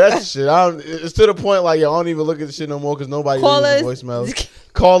it. Yeah, that's the shit. It's to the point like, yo, I don't even look at the shit no more because nobody Call leaves us. voicemails.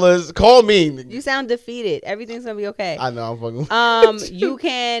 Call us. Call me. You sound defeated. Everything's gonna be okay. I know. I'm fucking. You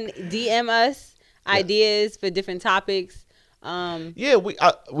can DM us ideas for different topics. Yeah, we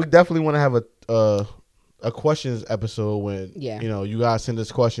definitely want to have a questions episode when Yeah. you know, you guys send us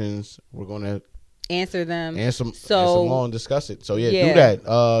questions. We're gonna answer them. Answer So more and discuss it. So, do Yeah. that.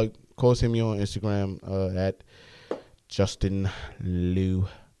 Of course, hit me on Instagram at Justin Liu.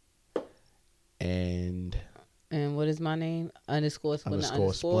 And what is my name? Underscore Splendor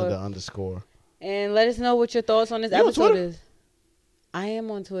 _. And let us know what your thoughts on this You on episode Twitter? is. I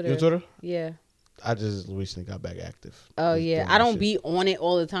am on Twitter. You on Twitter? Yeah. I just recently got back active. Oh Just yeah. doing I don't shit. be on it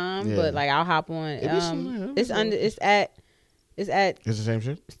all the time, Yeah. but like I'll hop on. It be some- It's at It's the same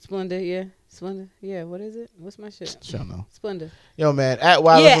shit? Splendor. Yeah. Splendor. Yeah. What is it? What's my shit? Shut know. Splendor. Yo, man, at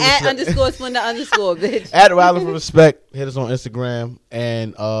Wilder Yeah. for At Respect. underscore Splendor underscore bitch. At Wilder for Respect. Hit us on Instagram.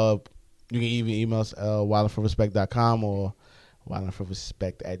 And you can even email us wilderforrespect.com or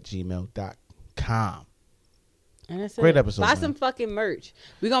wilderforrespect@gmail.com. And that's Great it. episode, Buy man. some fucking merch.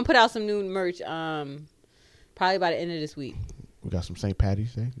 We're gonna put out some new merch. Probably by the end of this week. We got some St.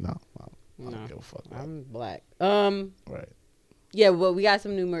 Patty's Day? No. I No. don't give a fuck. I'm black. Right. Yeah. Well, we got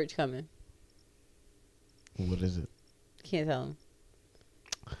some new merch coming. What is it? Can't tell them.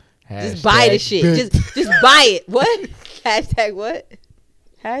 Hashtag Just buy the shit. big- Just buy it. What? Hashtag what?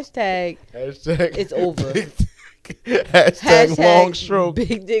 Hashtag Hashtag it's over. Hashtag long stroke.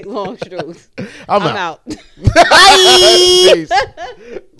 Big dick long strokes. I'm I'm out. out. Bye. Peace.